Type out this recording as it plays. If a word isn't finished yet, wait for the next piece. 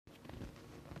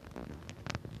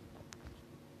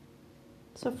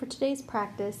So for today's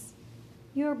practice,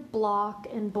 your block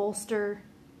and bolster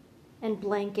and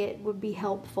blanket would be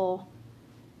helpful,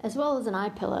 as well as an eye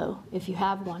pillow if you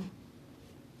have one.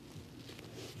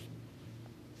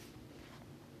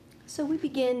 So we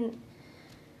begin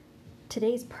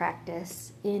today's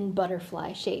practice in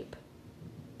butterfly shape.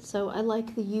 So I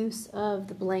like the use of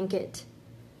the blanket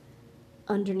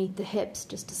underneath the hips,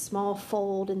 just a small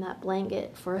fold in that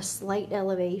blanket for a slight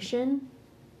elevation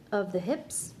of the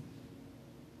hips.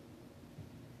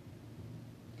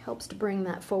 Helps to bring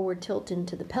that forward tilt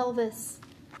into the pelvis.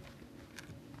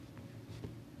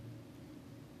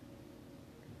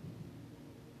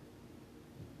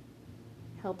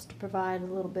 Helps to provide a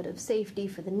little bit of safety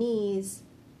for the knees.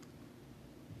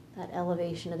 That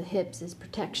elevation of the hips is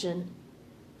protection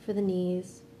for the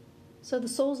knees. So the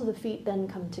soles of the feet then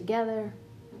come together.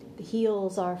 The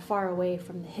heels are far away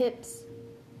from the hips.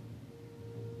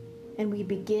 And we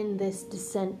begin this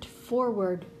descent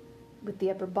forward with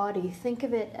the upper body. Think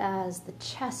of it as the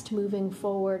chest moving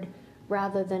forward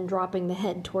rather than dropping the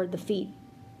head toward the feet.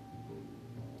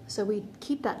 So we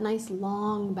keep that nice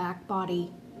long back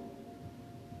body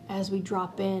as we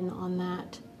drop in on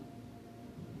that.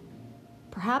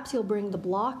 Perhaps you'll bring the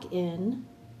block in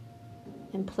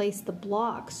and place the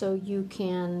block so you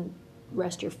can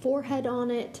rest your forehead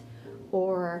on it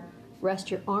or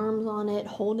rest your arms on it,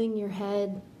 holding your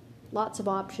head. Lots of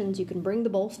options. You can bring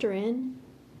the bolster in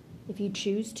if you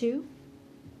choose to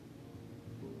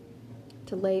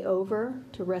lay over,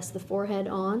 to rest the forehead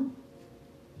on.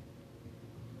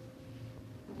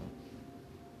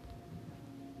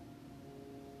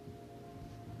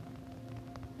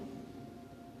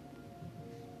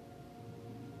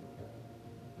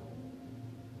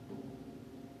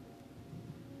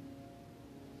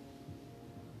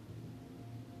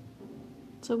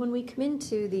 So when we come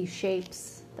into these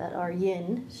shapes that are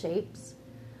yin shapes,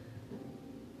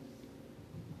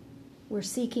 we're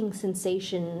seeking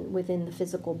sensation within the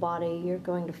physical body. You're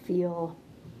going to feel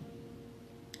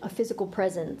a physical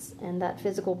presence, and that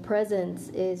physical presence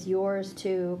is yours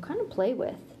to kind of play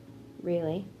with,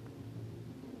 really.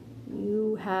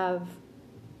 You have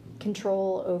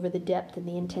control over the depth and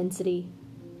the intensity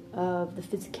of the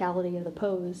physicality of the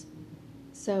pose.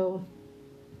 So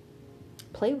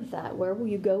play with that. Where will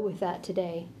you go with that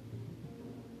today?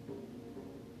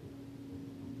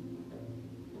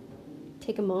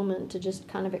 Take a moment to just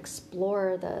kind of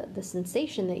explore the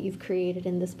sensation that you've created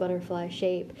in this butterfly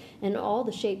shape and all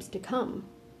the shapes to come.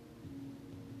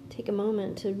 Take a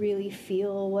moment to really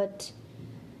feel what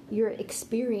you're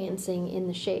experiencing in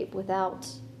the shape without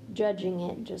judging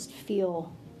it. Just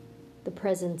feel the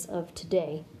presence of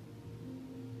today,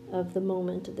 of the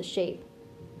moment of the shape.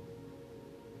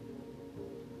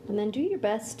 And then do your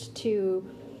best to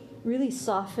really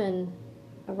soften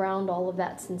around all of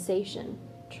that sensation.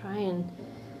 Try and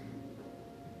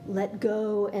let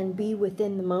go and be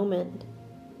within the moment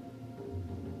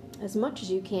as much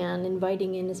as you can,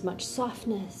 inviting in as much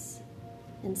softness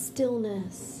and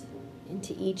stillness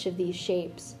into each of these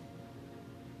shapes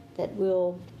that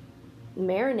will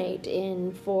marinate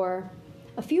in for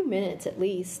a few minutes at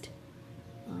least,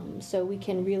 so we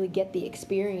can really get the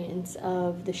experience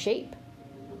of the shape.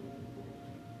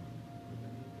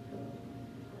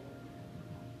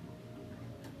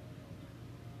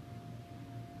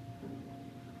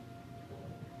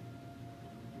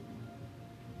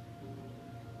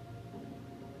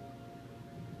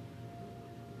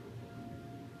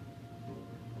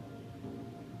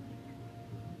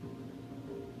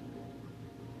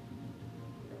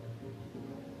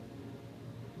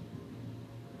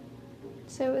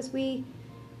 So as we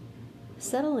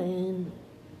settle in,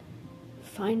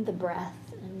 find the breath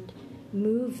and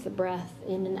move the breath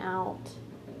in and out,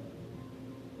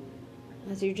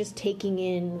 as you're just taking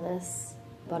in this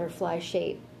butterfly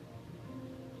shape,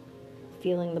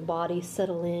 feeling the body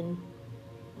settle in.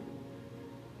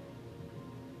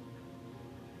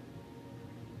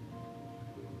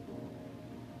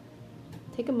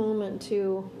 Take a moment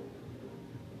to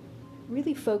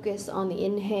really focus on the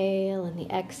inhale and the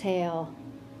exhale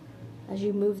as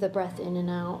you move the breath in and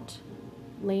out,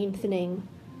 lengthening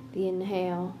the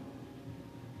inhale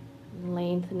and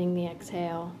lengthening the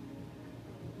exhale.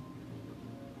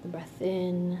 The breath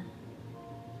in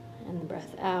and the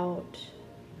breath out.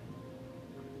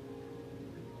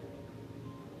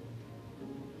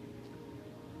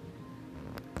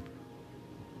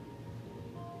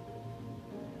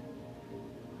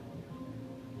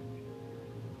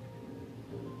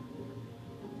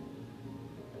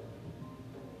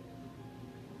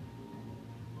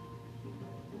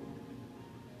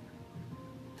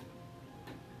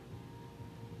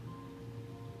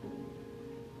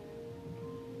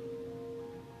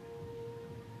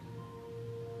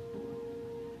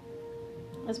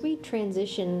 as we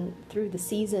transition through the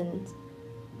seasons,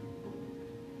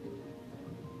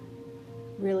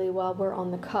 really while we're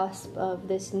on the cusp of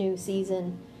this new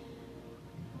season,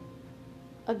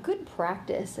 a good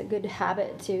practice, a good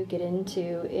habit to get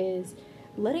into is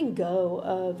letting go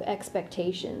of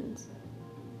expectations.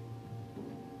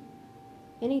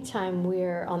 Anytime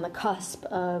we're on the cusp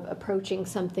of approaching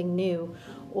something new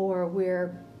or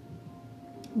we're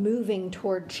moving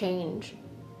toward change,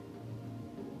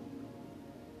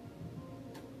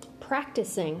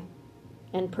 practicing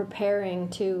and preparing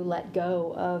to let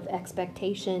go of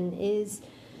expectation is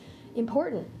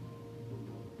important.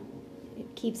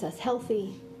 It keeps us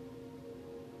healthy,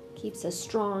 keeps us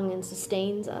strong, and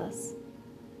sustains us.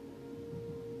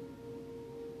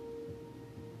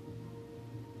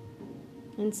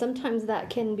 And sometimes that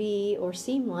can be or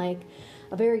seem like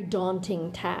a very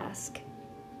daunting task,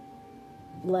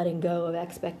 letting go of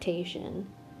expectation.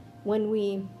 When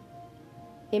we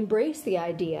embrace the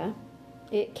idea,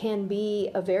 it can be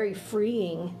a very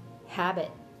freeing habit.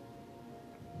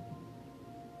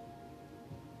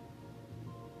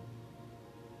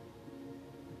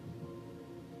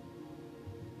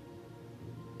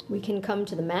 We can come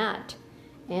to the mat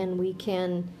and we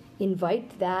can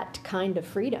invite that kind of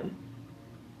freedom.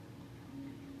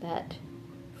 That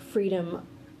freedom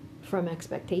from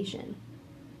expectation.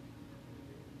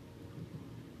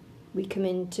 We come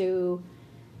into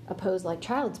a pose like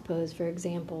child's pose, for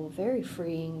example, very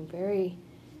freeing, very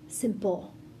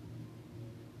simple,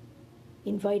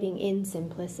 inviting in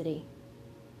simplicity.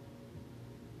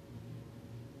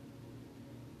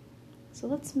 So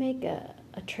let's make a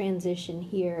transition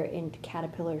here into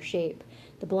caterpillar shape.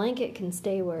 The blanket can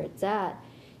stay where it's at.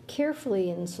 Carefully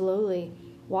and slowly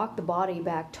walk the body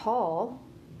back tall,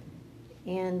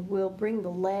 and we'll bring the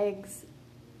legs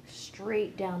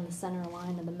straight down the center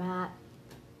line of the mat.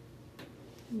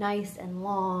 Nice and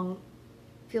long.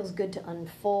 Feels good to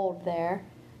unfold there.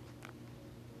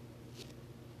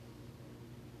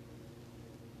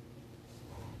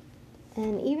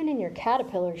 And even in your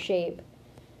caterpillar shape,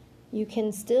 you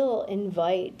can still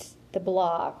invite the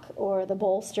block or the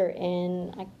bolster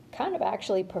in. I kind of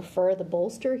actually prefer the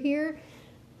bolster here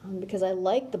because I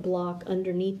like the block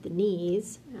underneath the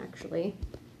knees, actually,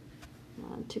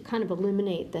 to kind of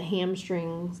eliminate the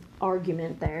hamstrings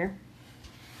argument there.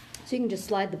 So you can just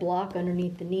slide the block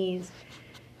underneath the knees.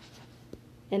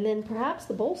 And then perhaps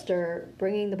the bolster,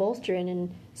 bringing the bolster in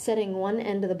and setting one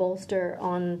end of the bolster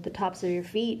on the tops of your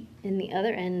feet and the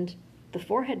other end the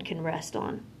forehead can rest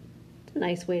on. It's a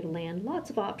nice way to land. Lots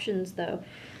of options though.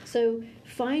 So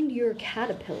find your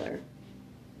caterpillar.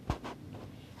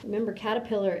 Remember,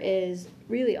 caterpillar is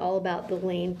really all about the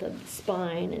length of the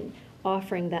spine and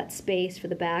offering that space for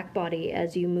the back body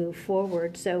as you move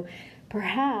forward. So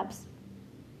perhaps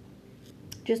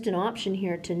just an option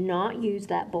here to not use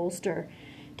that bolster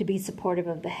to be supportive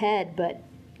of the head, but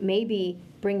maybe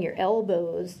bring your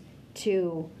elbows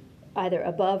to either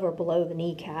above or below the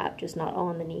kneecap, just not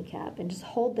on the kneecap, and just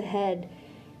hold the head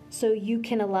so you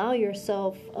can allow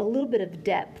yourself a little bit of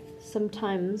depth.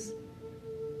 Sometimes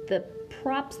the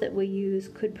props that we use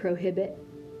could prohibit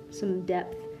some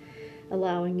depth,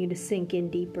 allowing you to sink in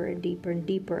deeper and deeper and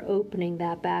deeper, opening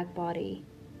that back body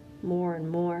more and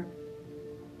more.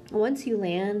 Once you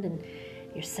land and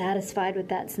you're satisfied with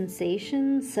that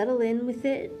sensation, settle in with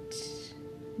it,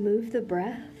 move the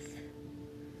breath,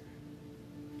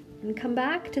 and come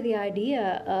back to the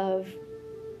idea of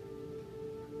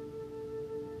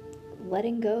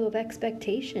letting go of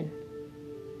expectation.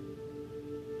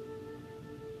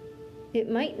 It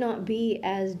might not be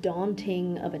as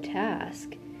daunting of a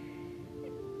task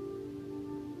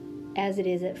as it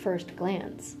is at first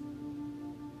glance.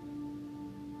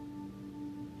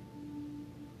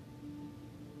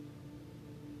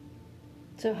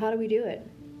 So how do we do it?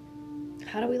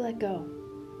 How do we let go?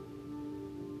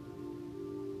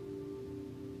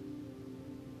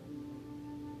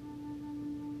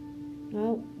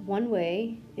 Well, one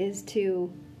way is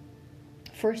to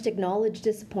first acknowledge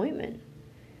disappointment.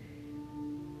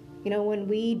 You know, when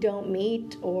we don't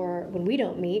meet or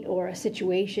a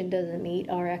situation doesn't meet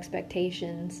our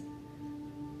expectations,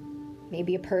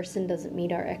 maybe a person doesn't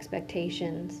meet our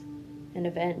expectations, an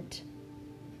event.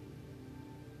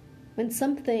 When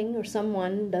something or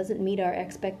someone doesn't meet our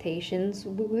expectations,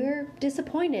 we're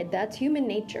disappointed. That's human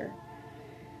nature.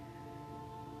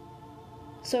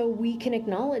 So we can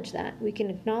acknowledge that. We can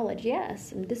acknowledge,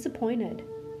 yes, I'm disappointed.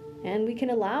 And we can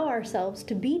allow ourselves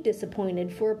to be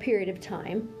disappointed for a period of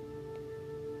time.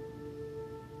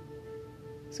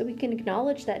 So we can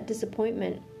acknowledge that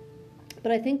disappointment.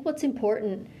 But I think what's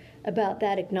important about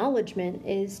that acknowledgement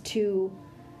is to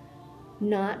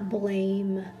not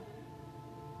blame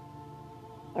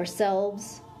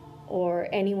ourselves or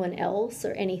anyone else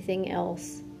or anything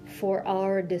else for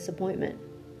our disappointment.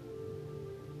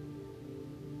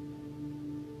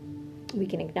 We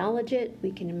can acknowledge it,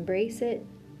 we can embrace it,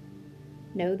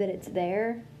 know that it's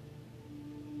there.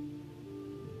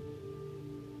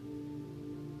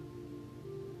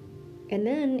 And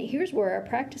then here's where our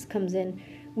practice comes in.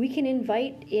 We can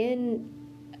invite in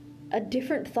a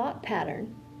different thought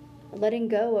pattern, letting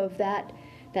go of that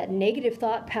negative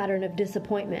thought pattern of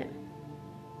disappointment.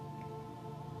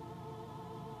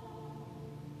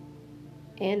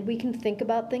 And we can think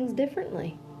about things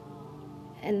differently.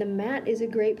 And the mat is a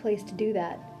great place to do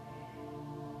that.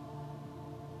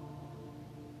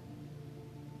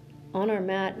 On our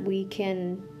mat, we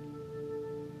can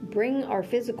bring our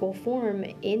physical form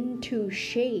into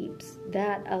shapes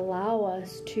that allow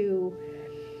us to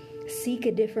seek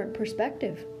a different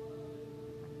perspective.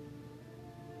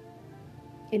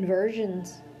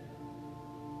 Inversions.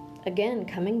 Again,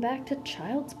 coming back to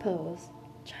child's pose.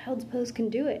 Child's pose can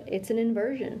do it. It's an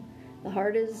inversion. The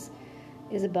heart is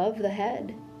above the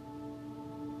head.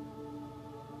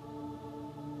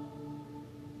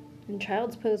 And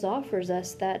child's pose offers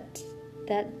us that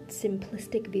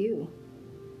simplistic view.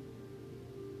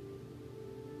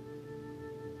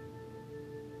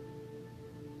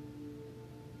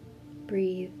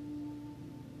 Breathe.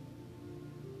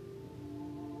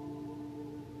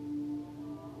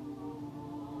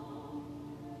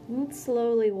 Let's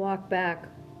slowly walk back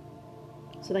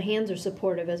so the hands are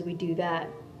supportive as we do that.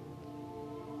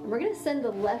 And we're going to send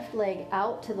the left leg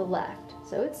out to the left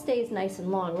so it stays nice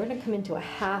and long. We're going to come into a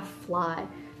half fly.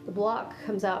 The block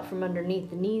comes out from underneath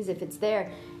the knees if it's there,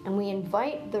 and we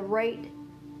invite the right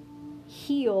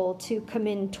heel to come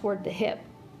in toward the hip.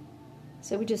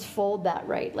 So we just fold that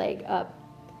right leg up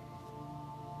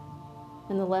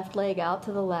and the left leg out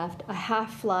to the left, a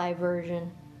half fly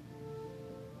version.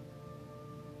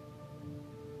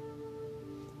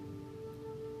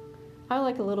 I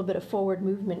like a little bit of forward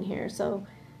movement here, so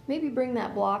maybe bring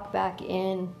that block back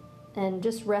in and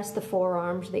just rest the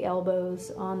forearms, the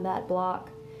elbows on that block,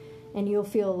 and you'll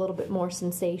feel a little bit more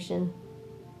sensation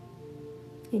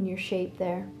in your shape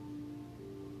there.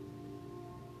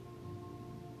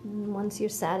 And once you're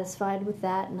satisfied with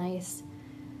that nice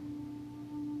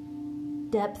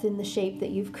depth in the shape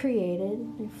that you've created,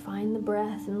 you find the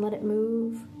breath and let it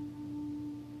move.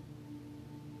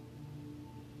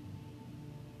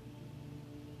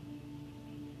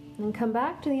 And come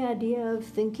back to the idea of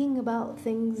thinking about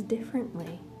things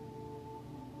differently.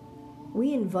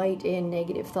 We invite in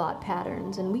negative thought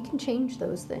patterns, and we can change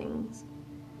those things.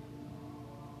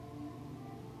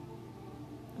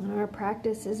 And our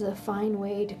practice is a fine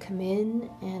way to come in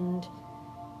and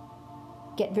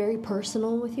get very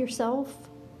personal with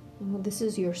yourself. This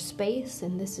is your space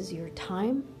and this is your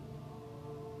time.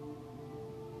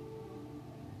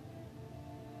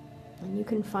 And you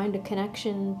can find a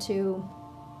connection to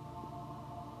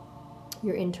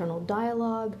your internal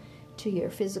dialogue, to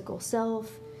your physical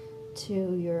self,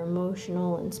 to your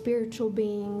emotional and spiritual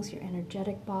beings, your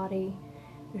energetic body.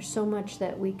 There's so much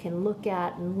that we can look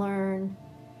at and learn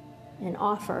and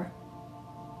offer.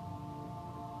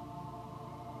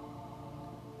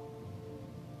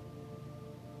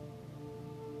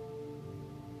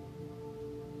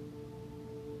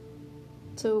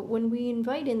 So when we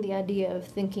invite in the idea of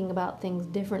thinking about things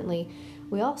differently,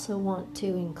 we also want to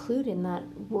include in that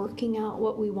working out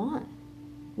what we want.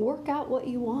 Work out what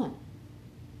you want.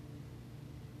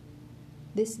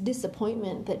 This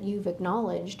disappointment that you've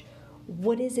acknowledged,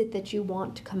 what is it that you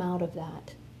want to come out of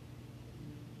that?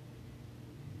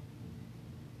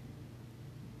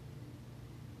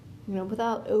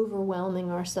 Without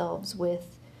overwhelming ourselves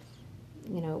with,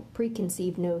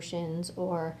 preconceived notions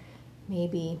or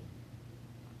maybe,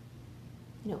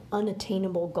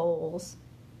 unattainable goals.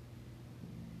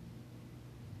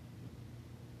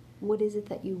 What is it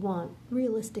that you want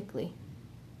realistically?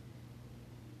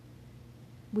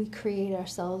 We create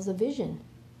ourselves a vision,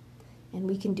 and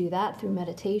we can do that through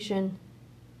meditation.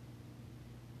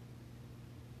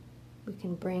 We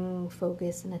can bring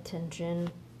focus and attention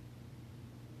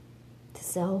to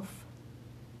self.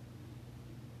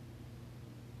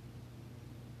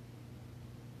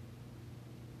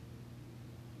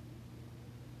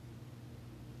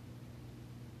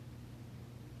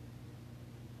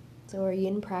 So our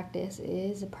yin practice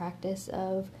is a practice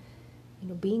of,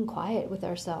 being quiet with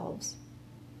ourselves,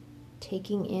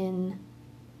 taking in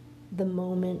the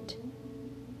moment.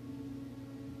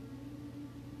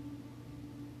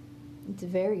 It's a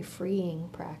very freeing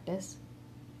practice.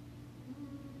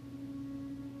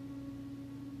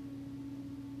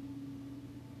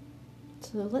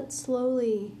 So let's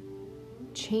slowly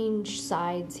change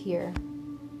sides here.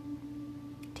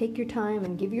 Take your time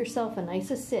and give yourself a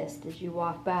nice assist as you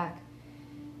walk back.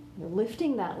 You're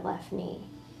lifting that left knee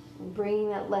and bringing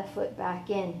that left foot back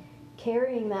in,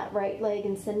 carrying that right leg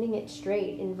and sending it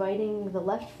straight, inviting the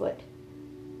left foot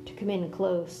to come in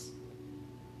close.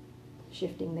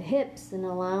 Shifting the hips and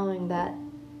allowing that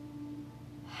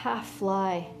half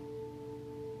fly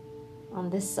on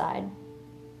this side.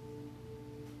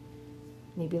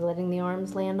 Maybe letting the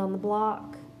arms land on the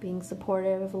block, being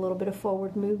supportive of a little bit of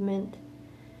forward movement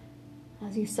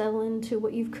as you settle into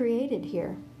what you've created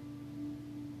here.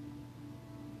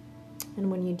 And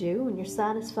when you do, when you're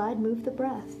satisfied, move the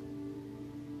breath.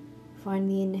 Find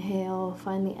the inhale,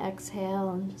 find the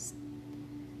exhale, and just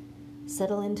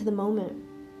settle into the moment.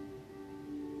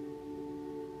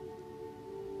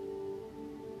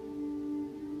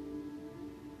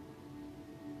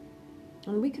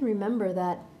 And we can remember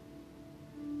that,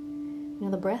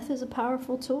 the breath is a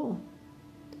powerful tool.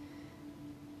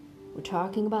 We're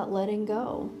talking about letting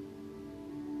go.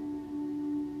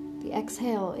 The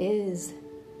exhale is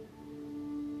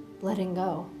letting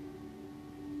go.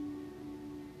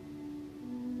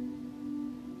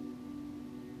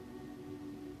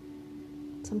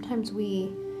 Sometimes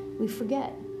we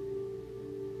forget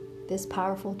this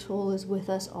powerful tool is with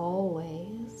us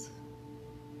always.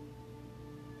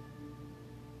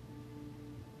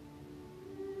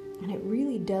 And it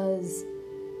really does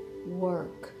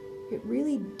work. It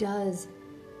really does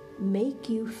make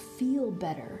you feel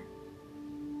better.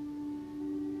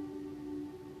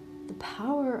 The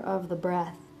power of the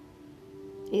breath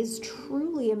is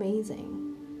truly amazing.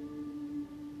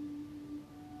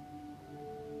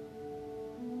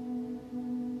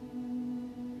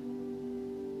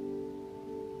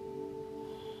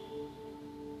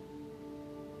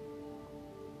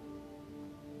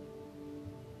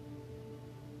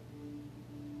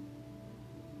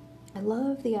 I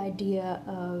love the idea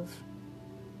of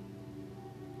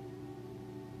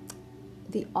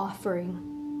the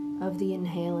offering of the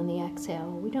inhale and the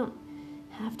exhale. We don't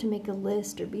have to make a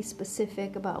list or be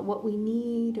specific about what we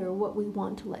need or what we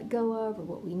want to let go of or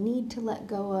what we need to let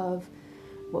go of,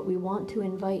 what we want to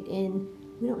invite in.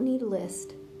 We don't need a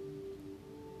list.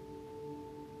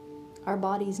 Our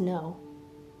bodies know.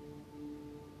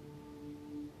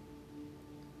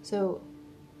 So,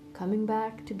 coming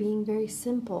back to being very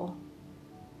simple,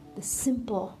 the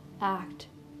simple act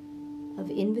of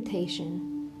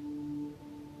invitation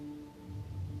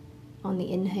on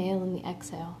the inhale and the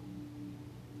exhale,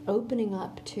 opening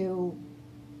up to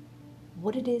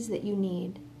what it is that you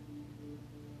need.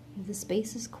 The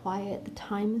space is quiet, the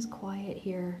time is quiet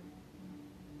here.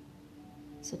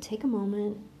 So take a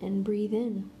moment and breathe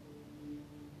in.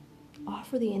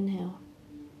 Offer the inhale.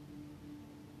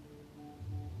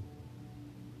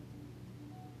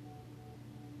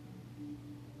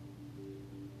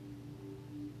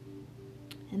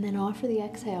 And then offer the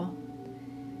exhale.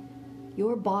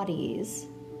 Your bodies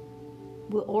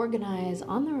will organize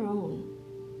on their own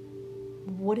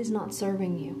what is not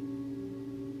serving you.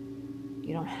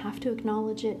 You don't have to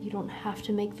acknowledge it. You don't have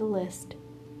to make the list.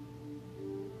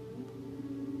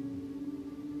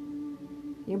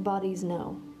 Your bodies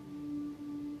know.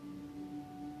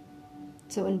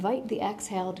 So invite the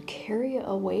exhale to carry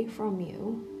away from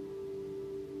you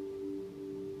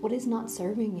what is not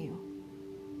serving you.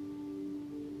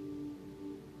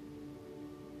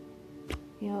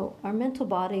 Our mental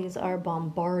bodies are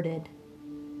bombarded.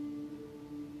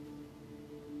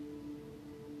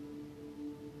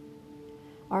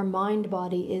 Our mind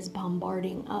body is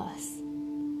bombarding us.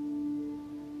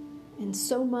 And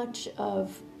so much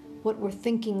of what we're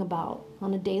thinking about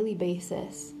on a daily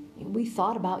basis, we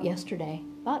thought about yesterday,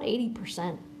 about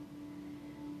 80%.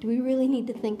 Do we really need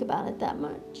to think about it that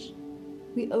much?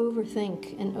 We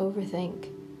overthink and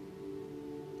overthink.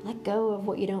 Let go of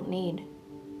what you don't need.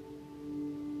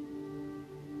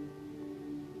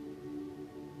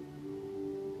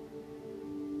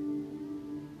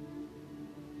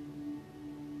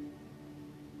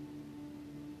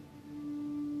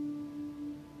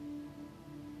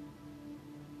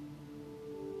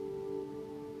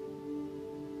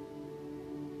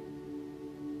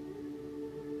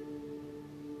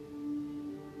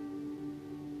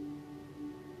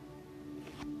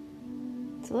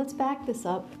 So let's back this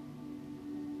up.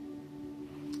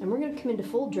 And we're going to come into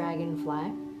full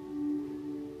dragonfly.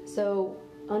 So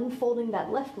unfolding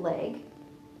that left leg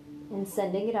and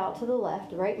sending it out to the left.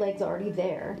 The right leg's already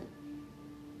there.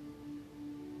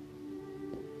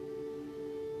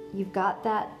 You've got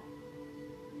that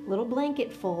little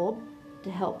blanket fold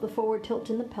to help the forward tilt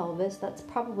in the pelvis. That's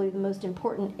probably the most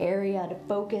important area to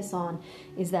focus on,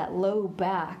 is that low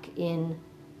back in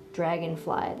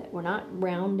dragonfly, that we're not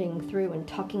rounding through and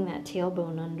tucking that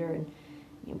tailbone under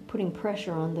and putting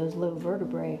pressure on those low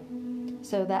vertebrae.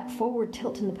 So that forward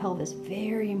tilt in the pelvis,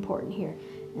 very important here.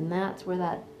 And that's where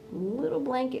that little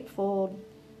blanket fold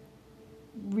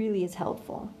really is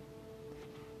helpful.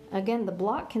 Again, the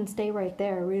block can stay right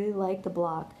there. I really like the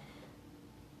block.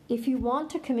 If you want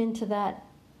to come into that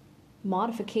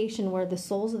modification where the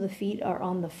soles of the feet are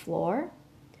on the floor,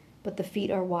 but the feet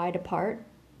are wide apart,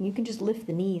 you can just lift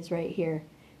the knees right here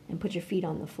and put your feet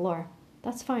on the floor.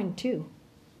 That's fine too.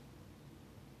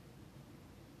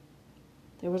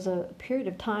 There was a period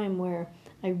of time where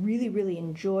I really, really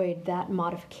enjoyed that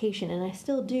modification, and I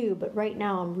still do, but right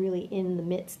now I'm really in the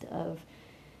midst of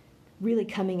really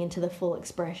coming into the full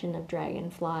expression of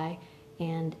dragonfly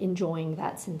and enjoying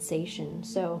that sensation.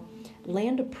 So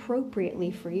land appropriately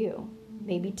for you.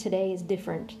 Maybe today is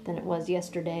different than it was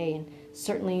yesterday, and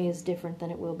certainly is different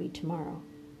than it will be tomorrow.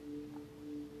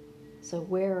 So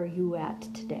where are you at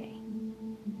today?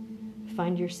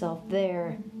 Find yourself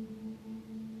there,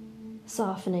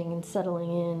 softening and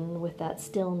settling in with that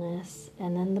stillness,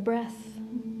 and then the breath.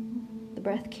 The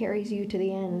breath carries you to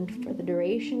the end. For the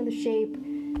duration of the shape,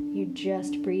 you're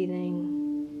just breathing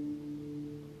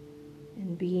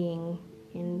and being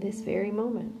in this very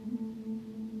moment.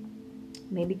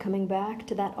 Maybe coming back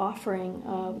to that offering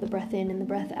of the breath in and the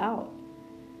breath out.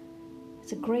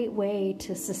 It's a great way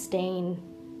to sustain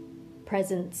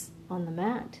presence on the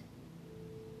mat.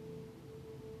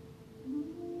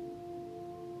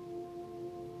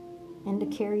 And to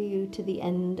carry you to the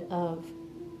end of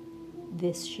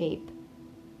this shape.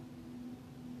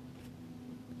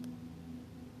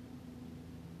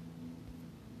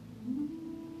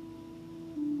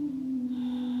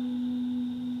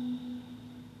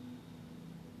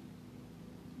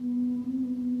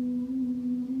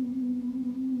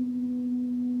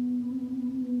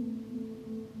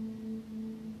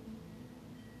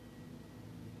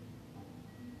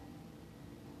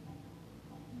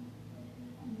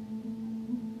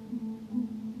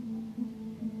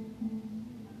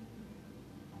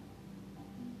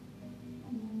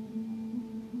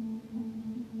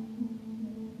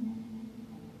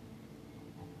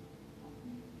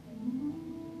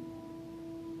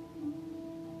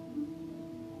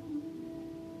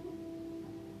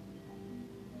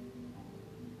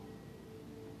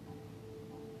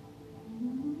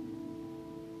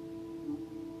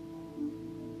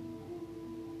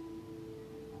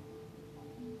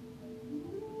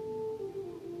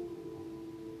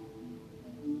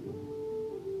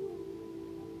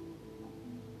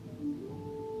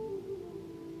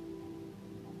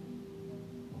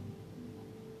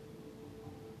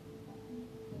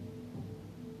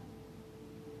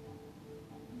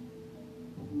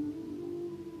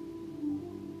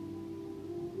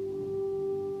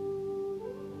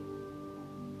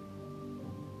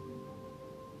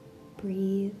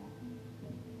 Breathe.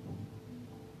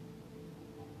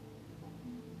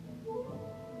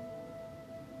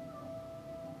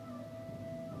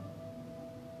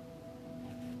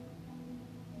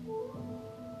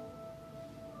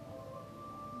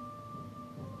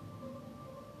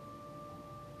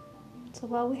 So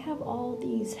while we have all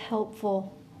these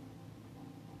helpful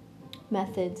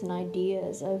methods and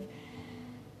ideas of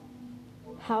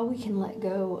how we can let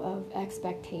go of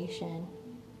expectation,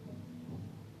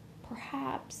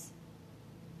 perhaps,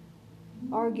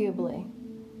 arguably,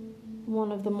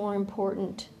 one of the more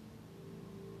important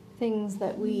things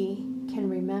that we can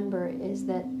remember is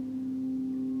that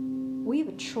we have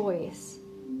a choice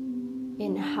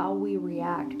in how we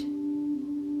react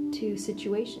to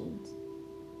situations.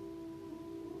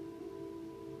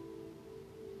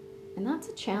 And that's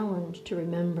a challenge to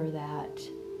remember that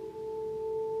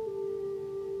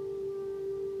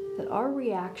our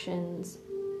reactions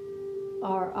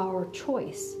are our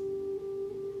choice.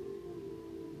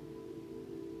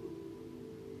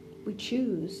 We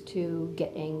choose to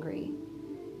get angry.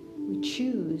 We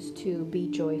choose to be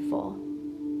joyful.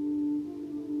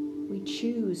 We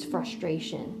choose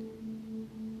frustration.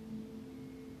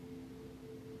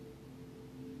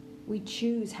 We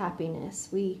choose happiness.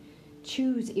 We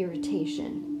choose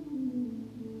irritation.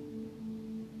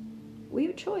 We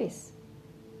have a choice.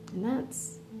 And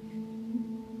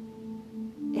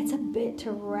it's a bit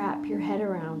to wrap your head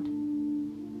around.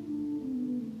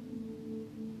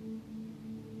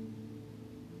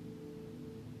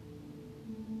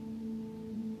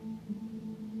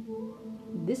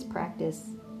 This practice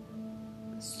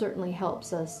certainly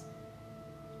helps us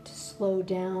to slow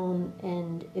down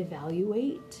and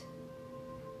evaluate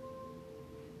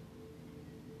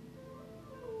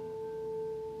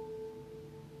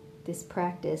This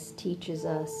practice teaches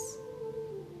us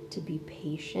to be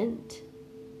patient.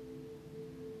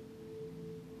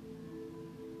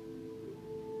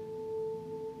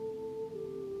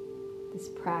 This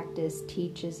practice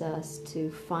teaches us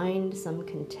to find some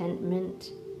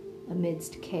contentment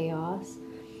amidst chaos.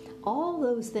 All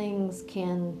those things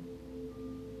can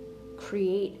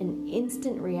create an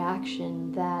instant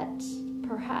reaction that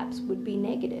perhaps would be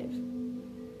negative.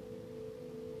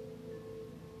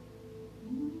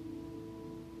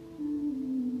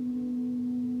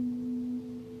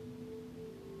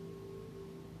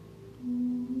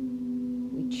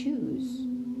 We choose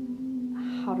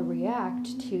how to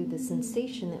react to the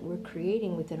sensation that we're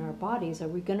creating within our bodies. Are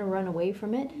we going to run away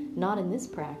from it? Not in this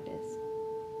practice.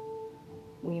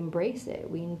 We embrace it.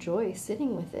 We enjoy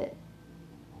sitting with it,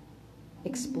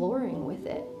 exploring with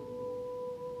it.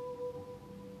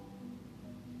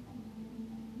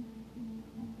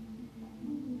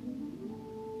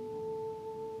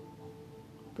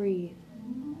 Breathe.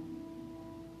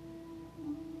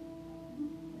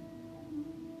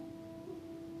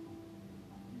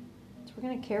 So we're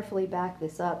going to carefully back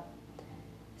this up.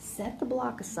 Set the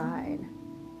block aside.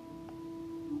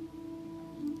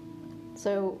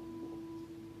 So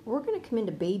we're going to come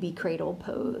into baby cradle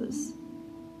pose.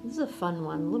 This is a fun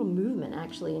one, a little movement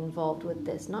actually involved with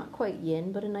this. Not quite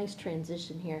yin, but a nice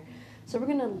transition here. So we're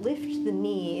going to lift the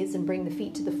knees and bring the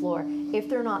feet to the floor if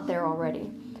they're not there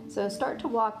already. So start to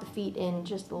walk the feet in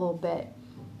just a little bit.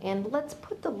 And let's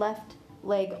put the left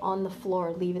leg on the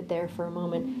floor, leave it there for a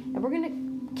moment. And we're going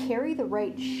to carry the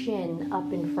right shin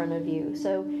up in front of you.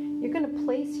 So you're going to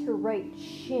place your right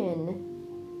shin,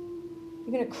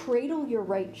 you're going to cradle your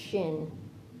right shin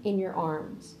in your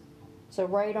arms. So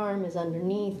right arm is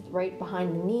underneath, right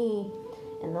behind the knee,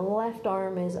 and the left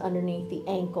arm is underneath the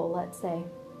ankle, let's say.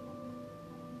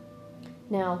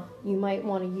 Now, you might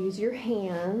want to use your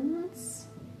hands,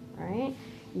 right?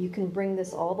 You can bring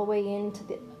this all the way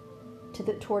into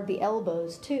toward the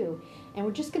elbows too. And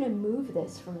we're just going to move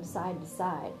this from side to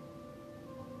side.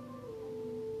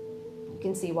 You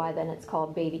can see why then it's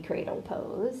called baby cradle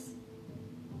pose.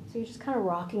 So you're just kind of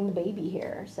rocking the baby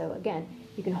here. So again,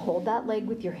 you can hold that leg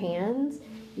with your hands.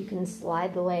 You can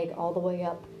slide the leg all the way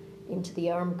up into the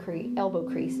elbow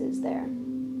creases there.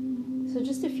 So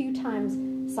just a few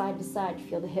times side to side.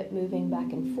 Feel the hip moving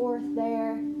back and forth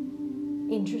there.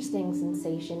 Interesting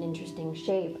sensation, interesting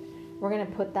shape. We're going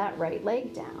to put that right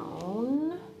leg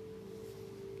down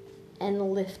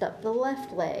and lift up the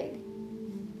left leg.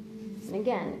 And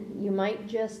again, you might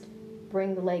just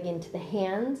bring the leg into the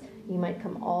hands. You might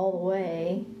come all the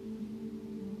way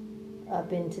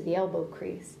up into the elbow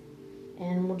crease.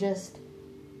 And we'll just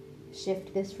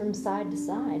shift this from side to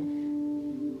side.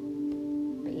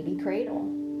 Baby cradle.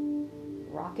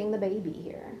 Rocking the baby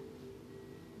here.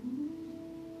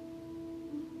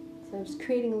 So just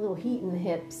creating a little heat in the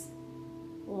hips.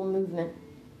 A little movement.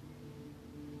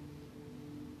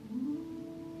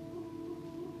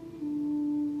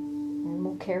 And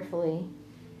we'll carefully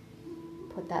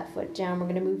put that foot down. We're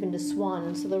going to move into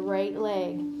swan. So the right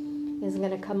leg is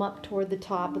going to come up toward the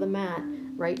top of the mat.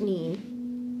 Right knee.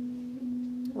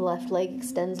 The left leg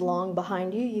extends long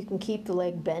behind you. You can keep the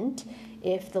leg bent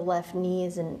if the left knee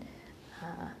isn't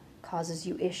causes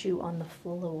you issue on the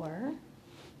floor.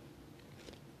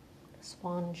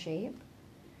 Swan shape.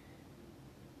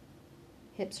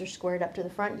 Hips are squared up to the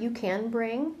front. You can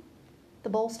bring the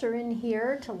bolster in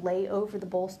here to lay over the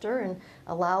bolster and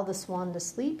allow the swan to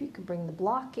sleep. You can bring the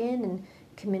block in and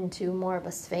come into more of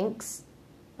a sphinx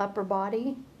upper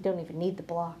body. You don't even need the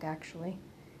block actually.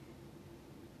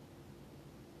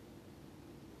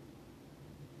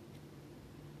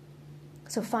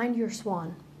 So find your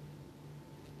swan.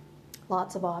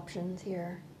 Lots of options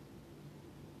here.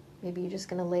 Maybe you're just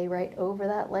going to lay right over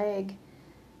that leg.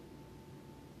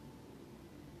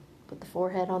 Put the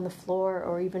forehead on the floor,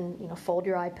 or even, fold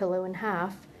your eye pillow in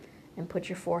half and put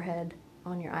your forehead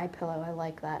on your eye pillow. I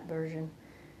like that version.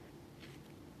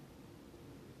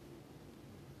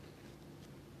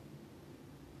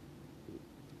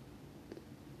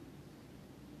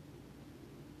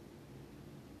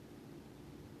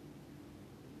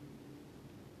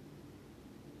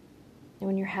 And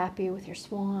when you're happy with your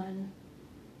swan,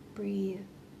 breathe.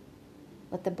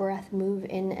 Let the breath move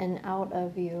in and out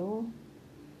of you.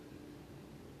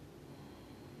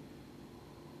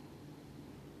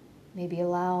 Maybe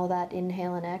allow that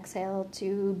inhale and exhale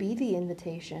to be the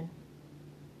invitation.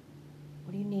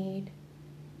 What do you need?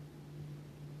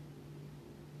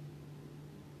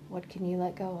 What can you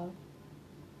let go of?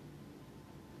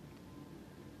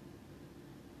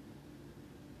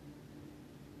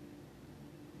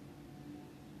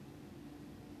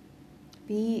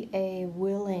 Be a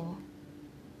willing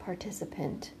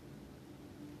participant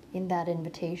in that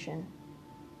invitation.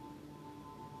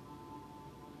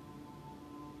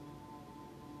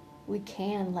 We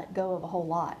can let go of a whole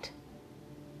lot.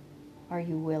 Are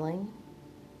you willing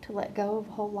to let go of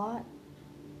a whole lot?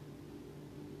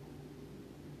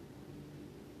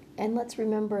 And let's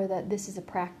remember that this is a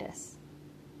practice.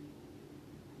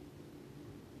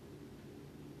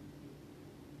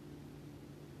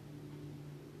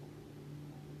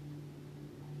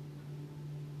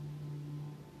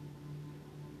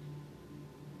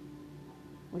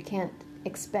 We can't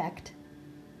expect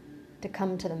to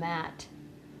come to the mat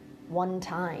one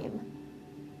time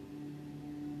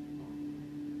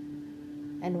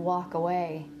and walk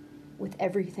away with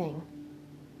everything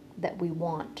that we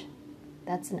want.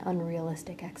 That's an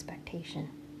unrealistic expectation.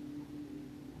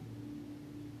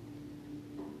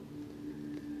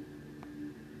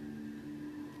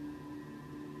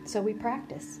 So we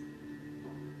practice.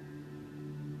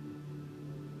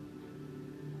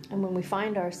 And when we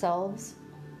find ourselves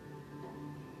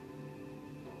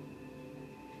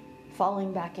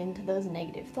falling back into those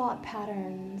negative thought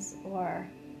patterns, or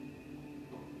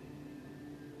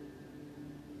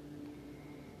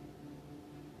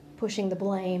pushing the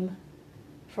blame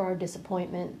for our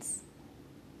disappointments,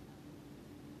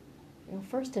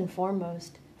 first and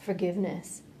foremost,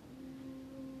 forgiveness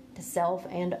to self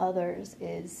and others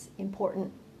is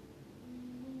important,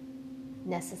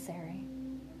 necessary.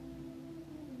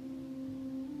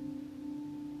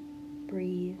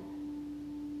 Breathe.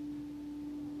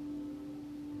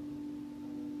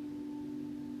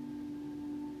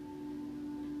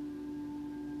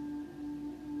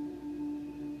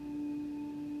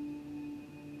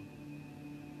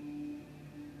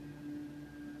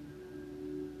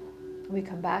 We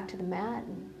come back to the mat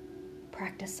and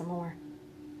practice some more.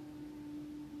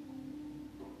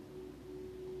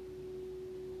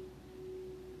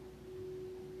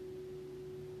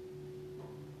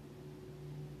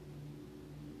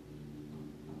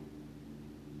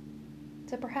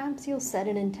 So perhaps you'll set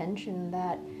an intention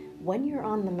that when you're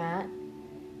on the mat,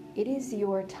 it is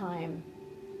your time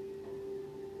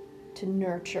to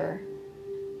nurture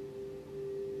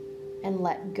and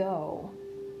let go,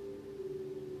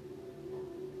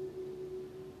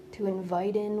 to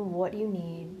invite in what you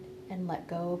need and let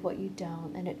go of what you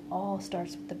don't. And it all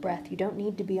starts with the breath. You don't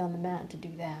need to be on the mat to do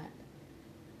that.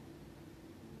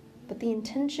 But the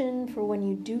intention for when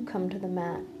you do come to the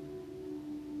mat,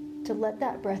 to let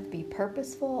that breath be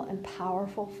purposeful and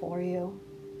powerful for you.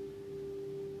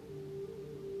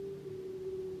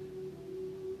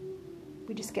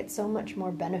 We just get so much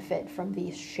more benefit from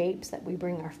these shapes that we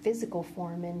bring our physical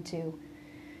form into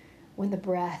when the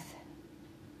breath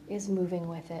is moving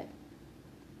with it.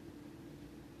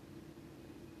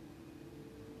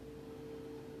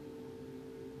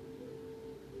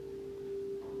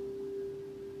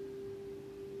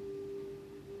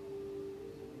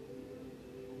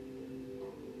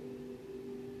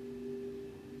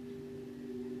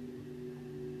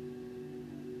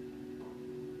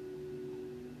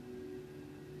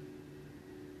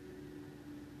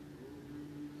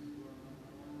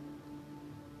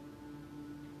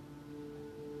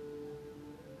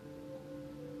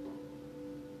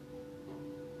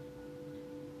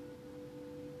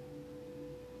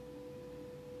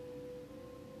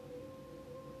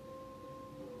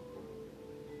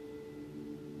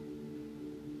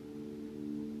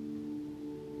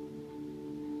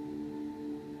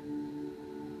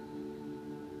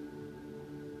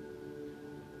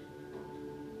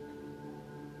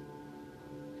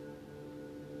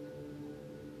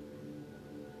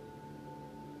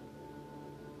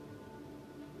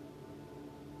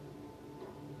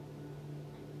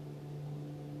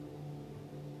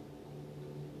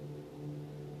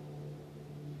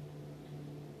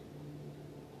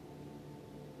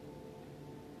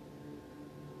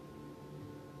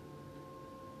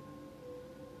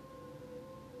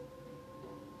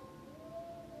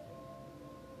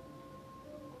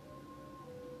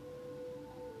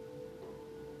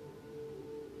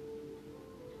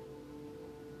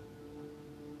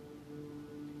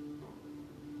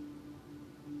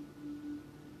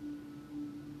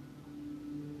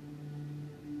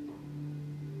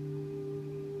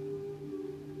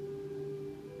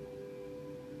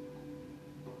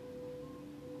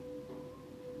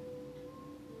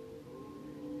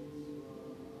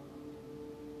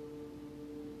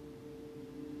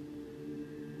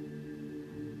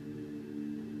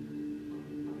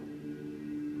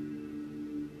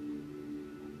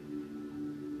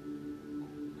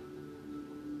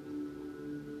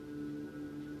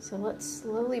 So let's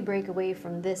slowly break away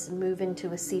from this and move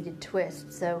into a seated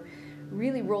twist. So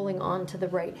really rolling onto the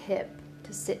right hip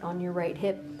to sit on your right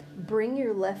hip. Bring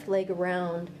your left leg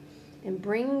around and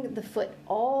bring the foot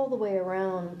all the way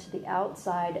around to the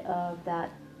outside of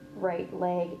that right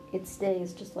leg. It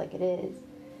stays just like it is.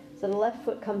 So the left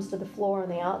foot comes to the floor on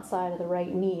the outside of the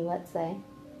right knee, let's say.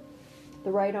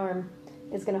 The right arm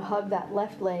is going to hug that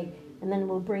left leg, and then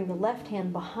we'll bring the left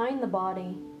hand behind the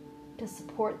body to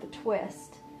support the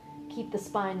twist. Keep the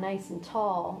spine nice and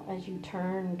tall as you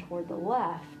turn toward the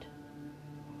left,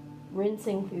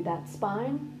 rinsing through that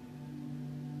spine.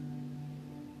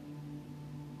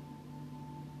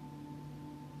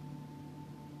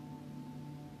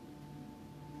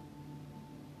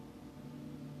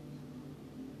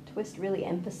 Twist really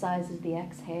emphasizes the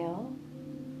exhale,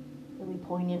 really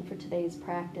poignant for today's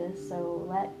practice. So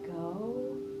let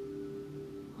go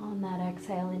on that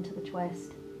exhale into the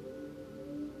twist.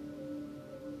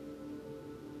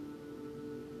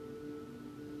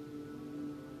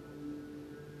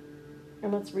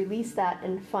 And let's release that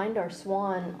and find our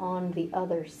swan on the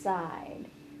other side.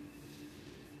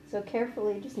 So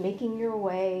carefully just making your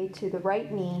way to the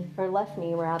right knee, or left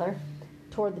knee rather,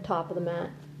 toward the top of the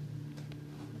mat.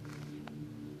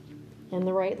 And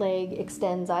the right leg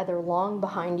extends either long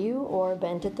behind you or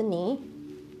bent at the knee.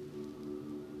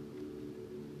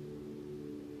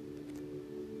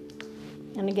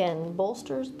 And again,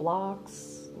 bolsters,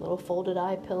 blocks, little folded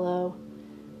eye pillow,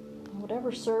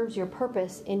 whatever serves your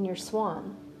purpose in your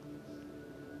swan.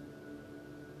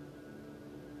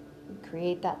 We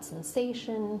create that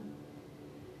sensation.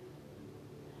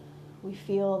 We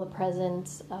feel the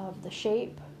presence of the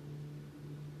shape.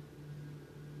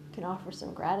 You can offer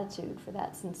some gratitude for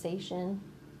that sensation.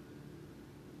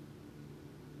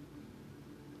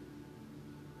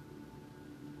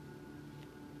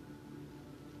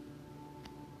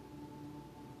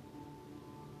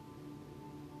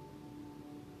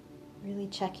 Really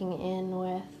checking in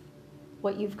with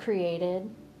what you've created.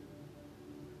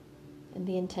 And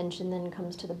the intention then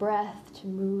comes to the breath to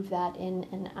move that in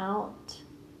and out,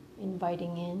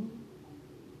 inviting in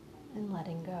and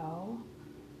letting go.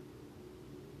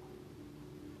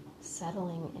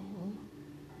 Settling in,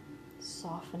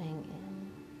 softening in.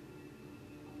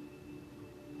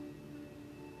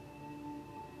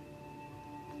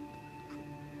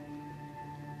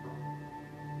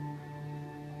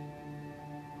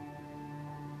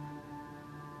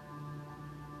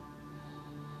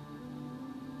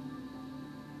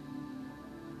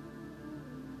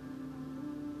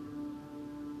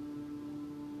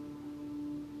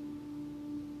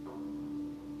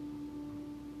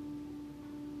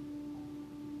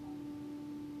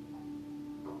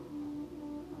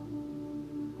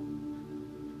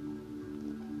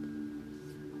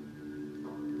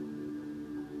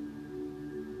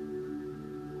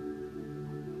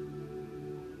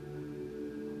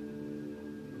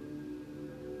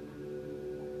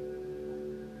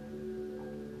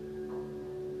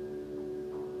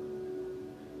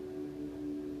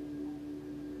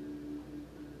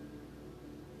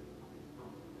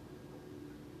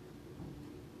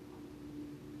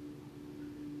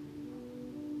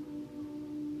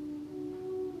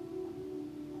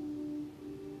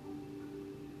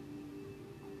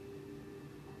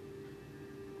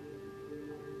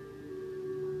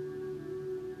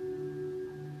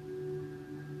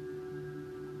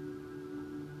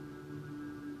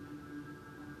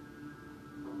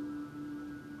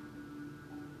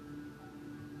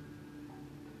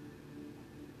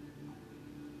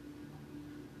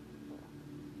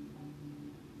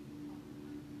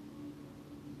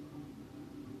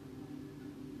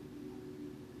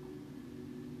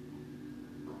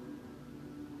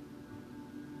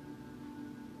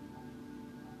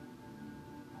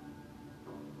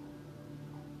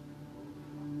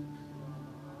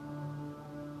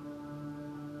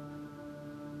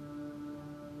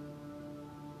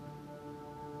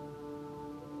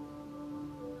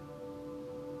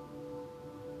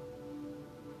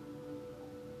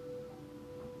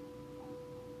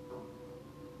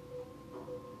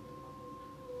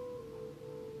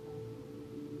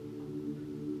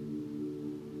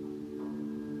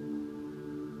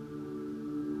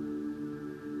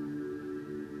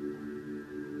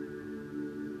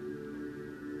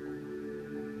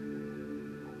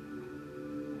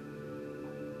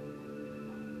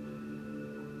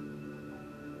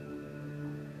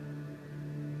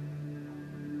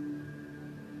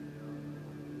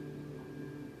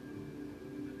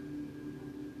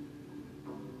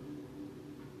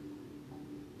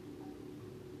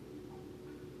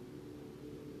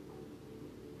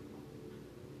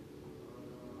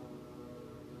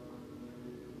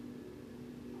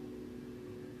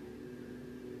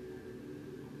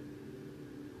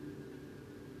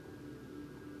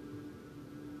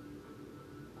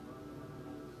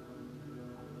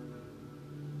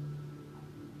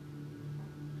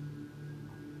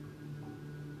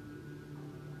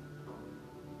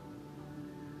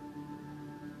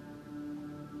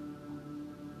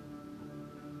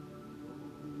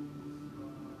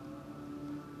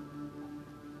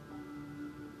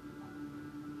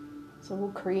 So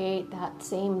we'll create that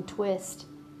same twist.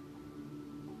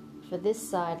 For this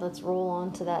side, let's roll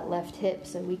onto that left hip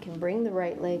so we can bring the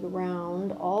right leg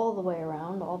around, all the way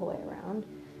around, all the way around.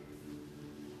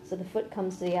 So the foot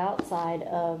comes to the outside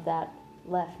of that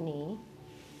left knee.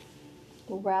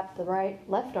 We'll wrap the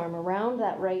left arm around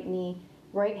that right knee.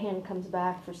 Right hand comes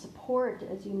back for support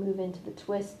as you move into the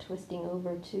twist, twisting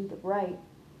over to the right.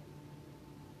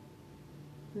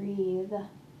 Breathe.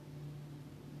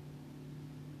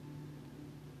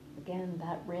 Again,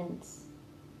 that rinse,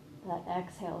 that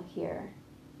exhale here.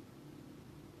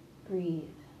 Breathe.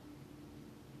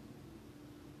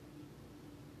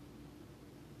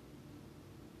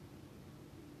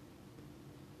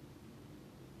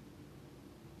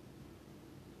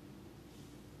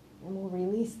 And we'll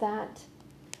release that.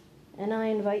 And I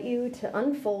invite you to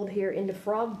unfold here into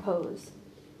frog pose.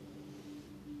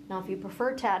 Now, if you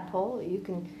prefer tadpole, you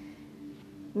can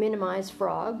minimize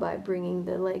frog by bringing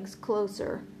the legs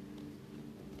closer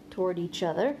toward each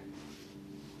other.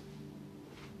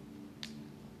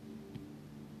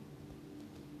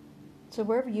 So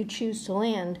wherever you choose to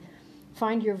land,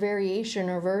 find your variation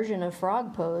or version of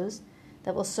frog pose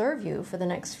that will serve you for the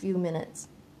next few minutes.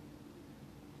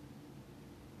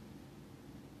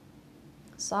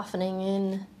 Softening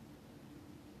in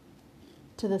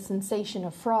to the sensation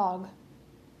of frog.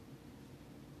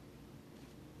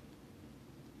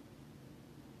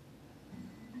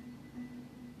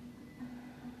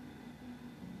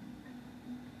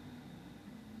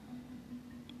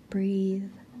 Breathe.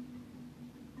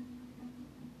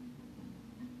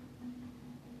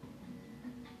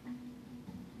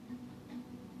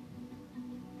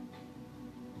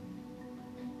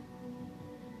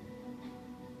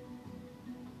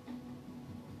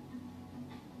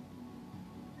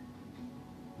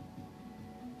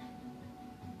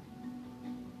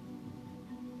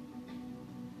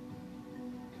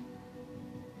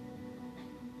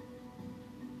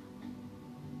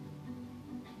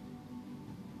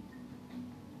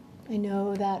 I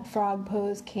know that frog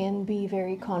pose can be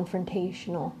very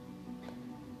confrontational.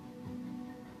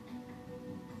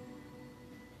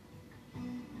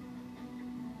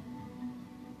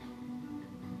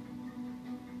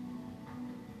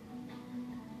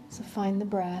 So find the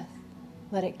breath,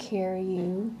 let it carry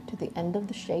you to the end of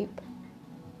the shape.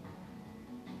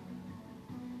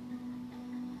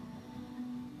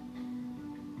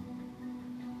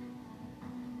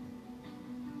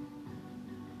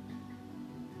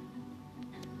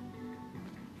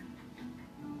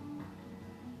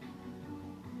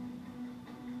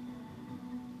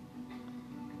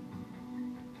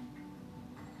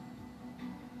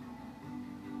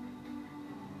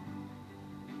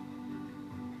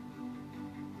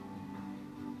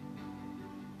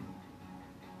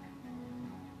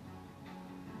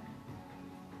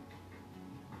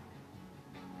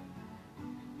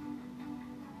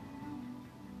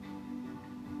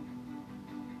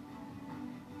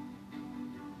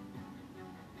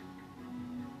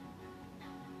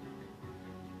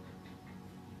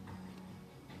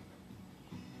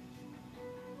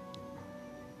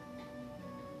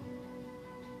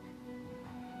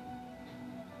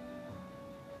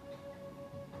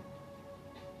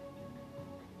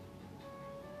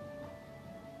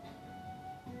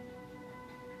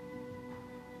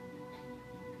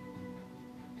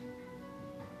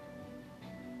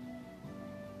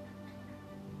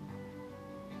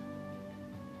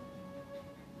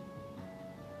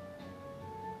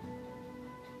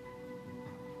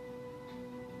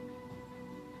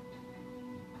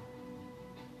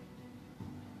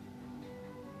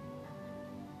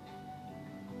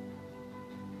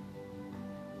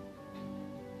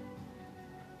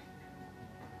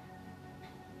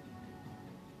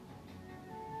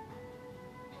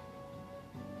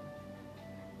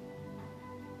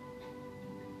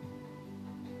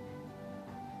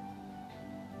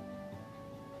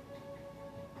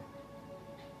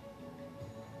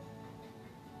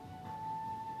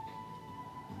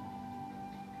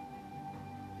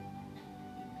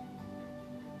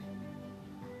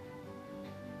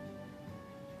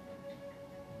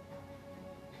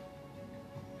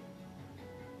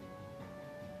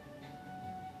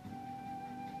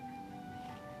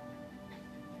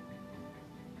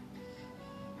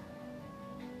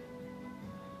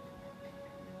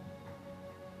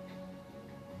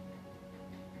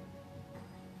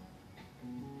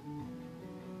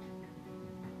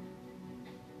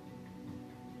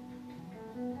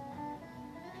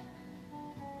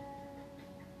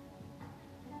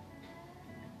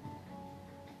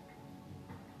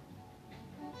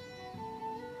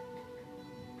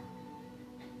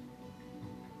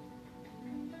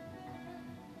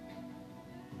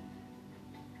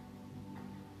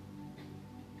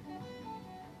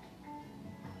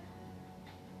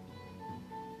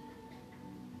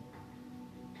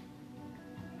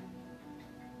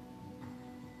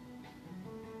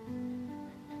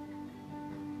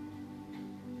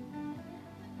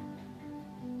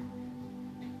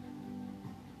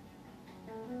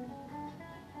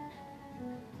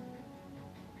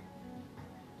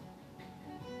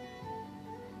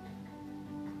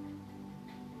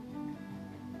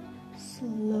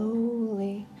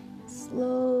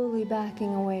 Slowly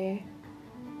backing away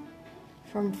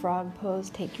from frog pose.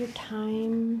 Take your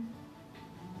time.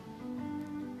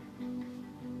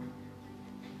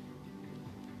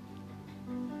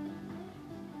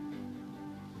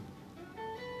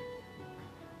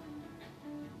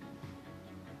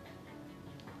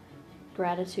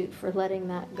 Gratitude for letting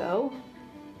that go.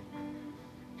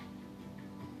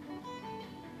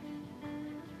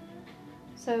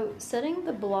 So setting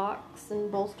the blocks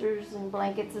and bolsters and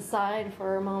blankets aside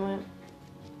for a moment,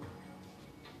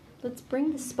 let's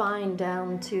bring the spine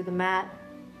down to the mat,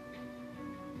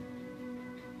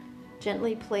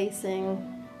 gently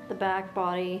placing the back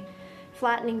body,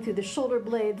 flattening through the shoulder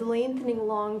blades, lengthening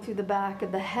along through the back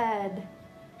of the head.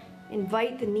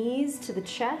 Invite the knees to the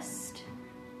chest.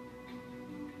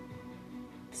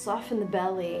 Soften the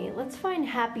belly. Let's find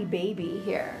happy baby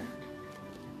here.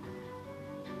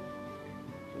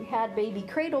 We had baby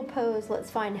cradle pose. Let's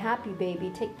find happy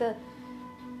baby.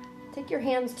 Take your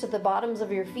hands to the bottoms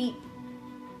of your feet.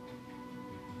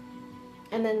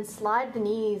 And then slide the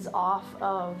knees off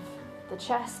of the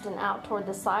chest and out toward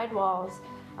the side walls.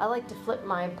 I like to flip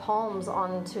my palms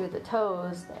onto the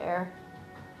toes there.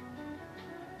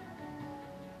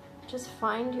 Just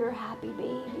find your happy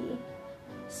baby.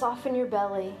 Soften your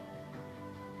belly.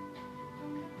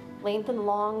 Lengthen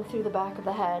long through the back of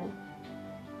the head.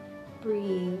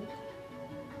 Breathe.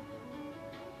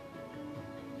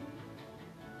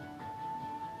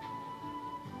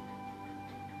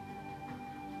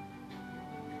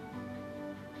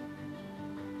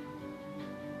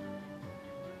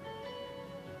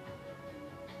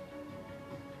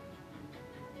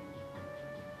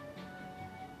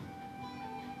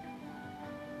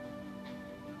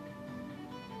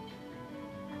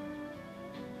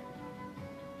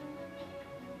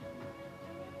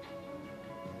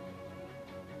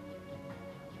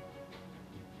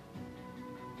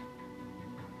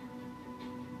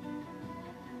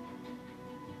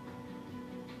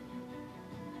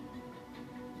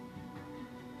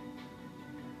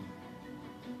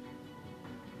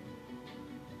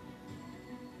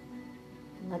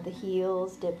 Let the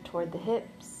heels dip toward the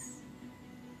hips.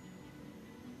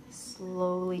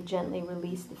 Slowly, gently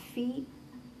release the feet.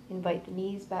 Invite the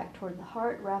knees back toward the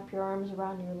heart. Wrap your arms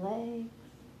around your legs.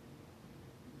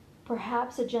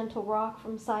 Perhaps a gentle rock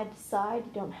from side to side.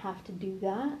 You don't have to do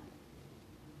that.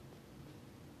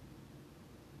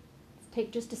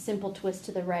 Take just a simple twist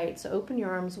to the right. So open your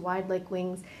arms wide like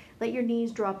wings. Let your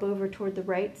knees drop over toward the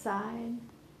right side.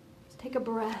 Just take a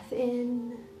breath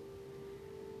in.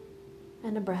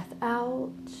 And a breath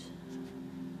out.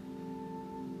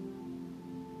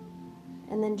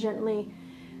 And then gently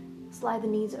slide the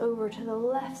knees over to the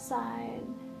left side.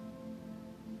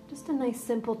 Just a nice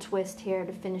simple twist here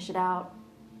to finish it out.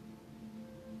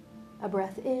 A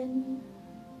breath in.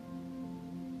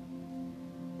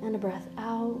 And a breath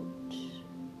out.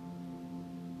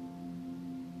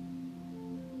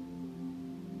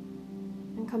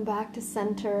 And come back to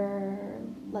center.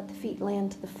 Let the feet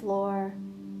land to the floor.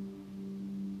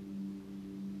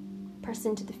 Press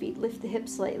into the feet, lift the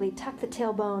hips slightly, tuck the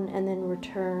tailbone, and then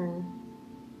return.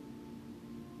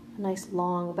 A nice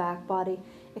long back body.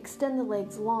 Extend the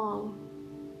legs long,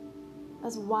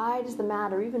 as wide as the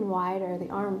mat or even wider. The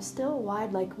arms still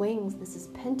wide like wings. This is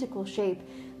pentacle shape.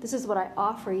 This is what I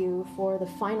offer you for the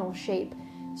final shape.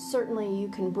 Certainly you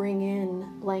can bring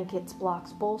in blankets,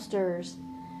 blocks, bolsters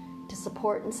to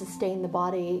support and sustain the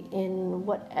body in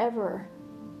whatever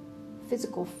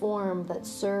physical form that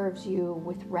serves you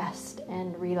with rest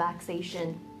and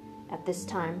relaxation at this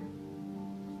time.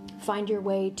 Find your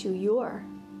way to your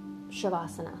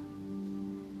Shavasana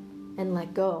and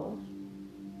let go.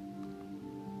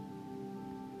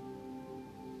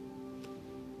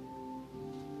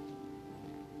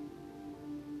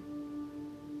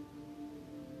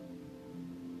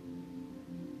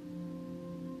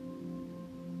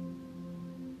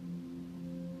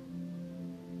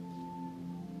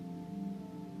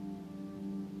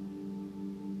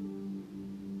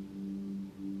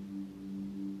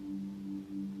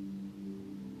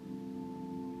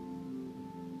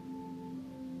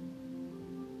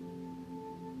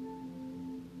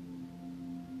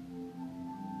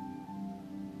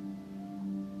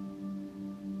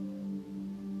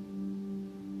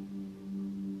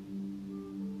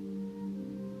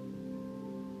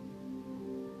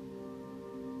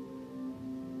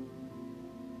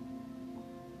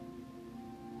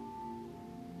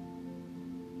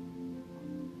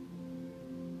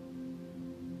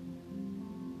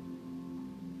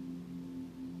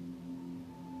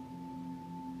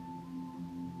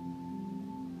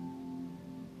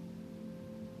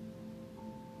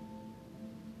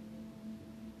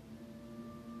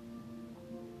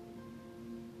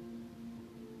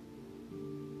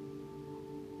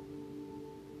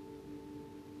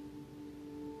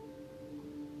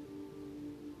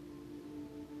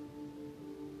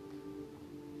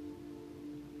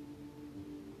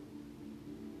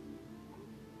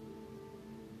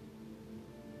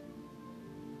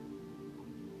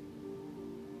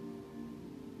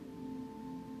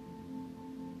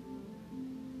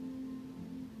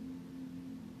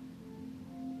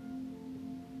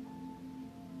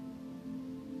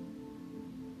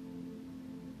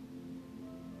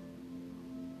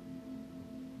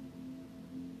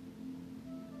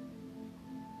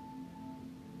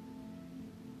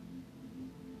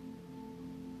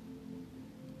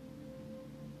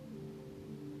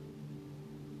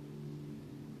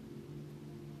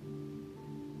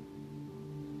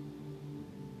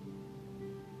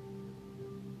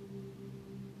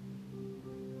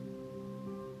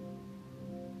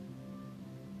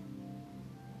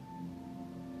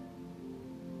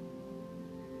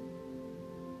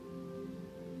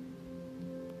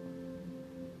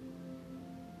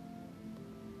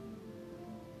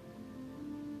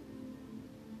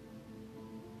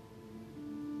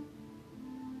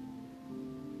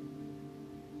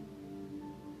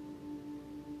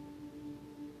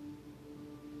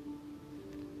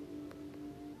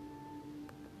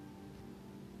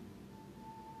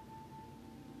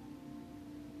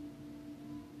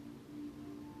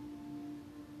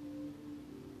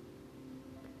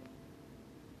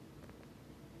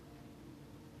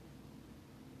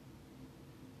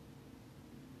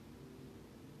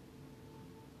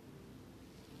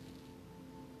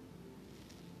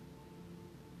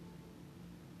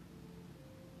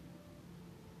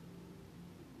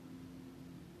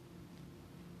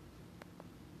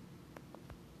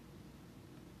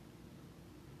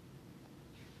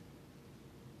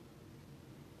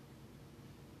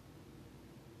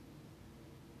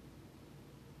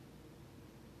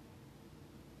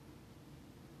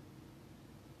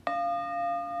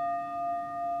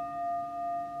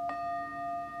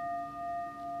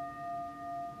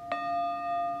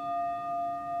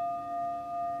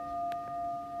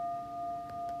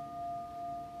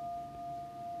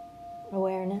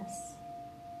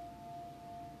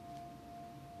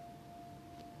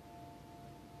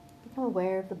 Become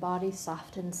aware of the body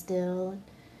soft and still. And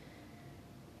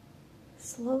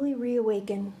slowly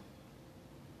reawaken.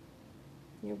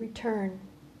 Your return.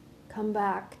 Come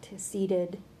back to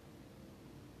seated,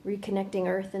 reconnecting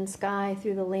earth and sky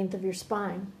through the length of your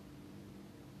spine.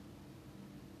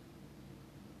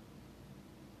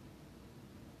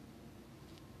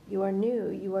 You are new,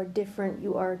 you are different,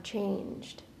 you are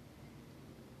changed.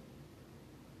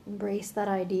 Embrace that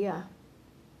idea.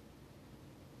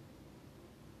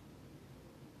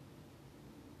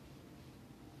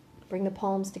 Bring the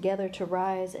palms together to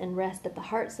rise and rest at the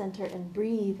heart center and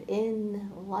breathe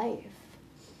in life.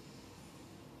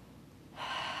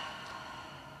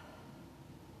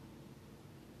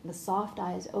 The soft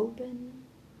eyes open.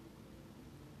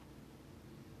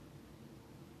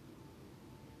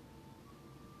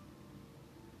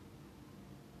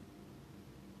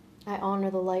 I honor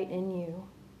the light in you.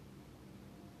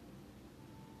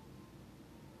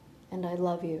 And I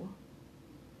love you.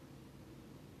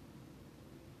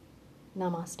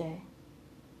 Namaste.